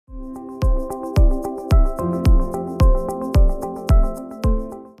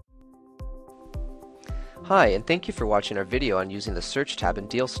Hi, and thank you for watching our video on using the Search tab in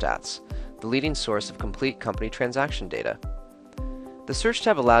DealStats, the leading source of complete company transaction data. The Search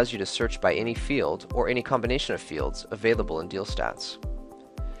tab allows you to search by any field or any combination of fields available in DealStats.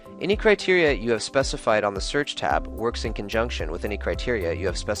 Any criteria you have specified on the Search tab works in conjunction with any criteria you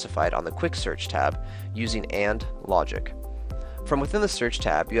have specified on the Quick Search tab using AND logic. From within the Search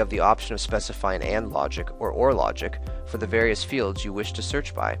tab, you have the option of specifying AND logic or logic for the various fields you wish to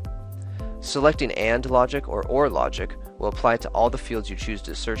search by. Selecting AND logic or logic will apply to all the fields you choose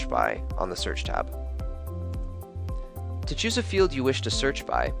to search by on the Search tab. To choose a field you wish to search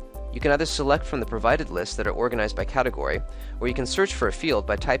by, you can either select from the provided lists that are organized by category, or you can search for a field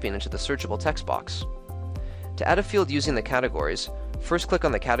by typing into the searchable text box. To add a field using the categories, first click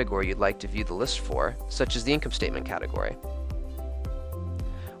on the category you'd like to view the list for, such as the income statement category.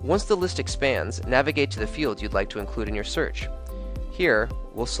 Once the list expands, navigate to the field you'd like to include in your search. Here,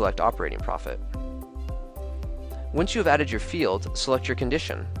 we'll select operating profit. Once you have added your field, select your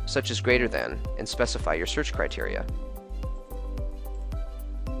condition, such as greater than, and specify your search criteria.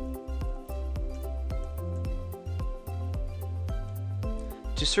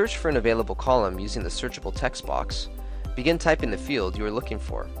 To search for an available column using the searchable text box, begin typing the field you are looking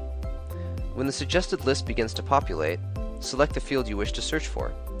for. When the suggested list begins to populate, select the field you wish to search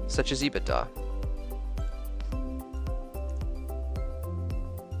for, such as EBITDA.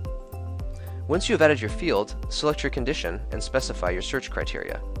 Once you have added your field, select your condition and specify your search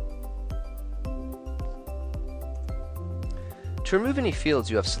criteria. To remove any fields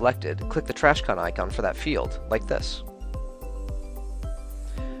you have selected, click the trash can icon for that field, like this.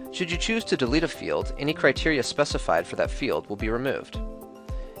 Should you choose to delete a field, any criteria specified for that field will be removed.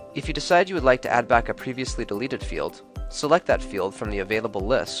 If you decide you would like to add back a previously deleted field, select that field from the available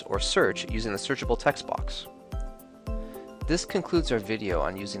lists or search using the searchable text box. This concludes our video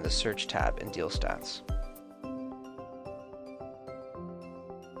on using the Search tab in DealStats.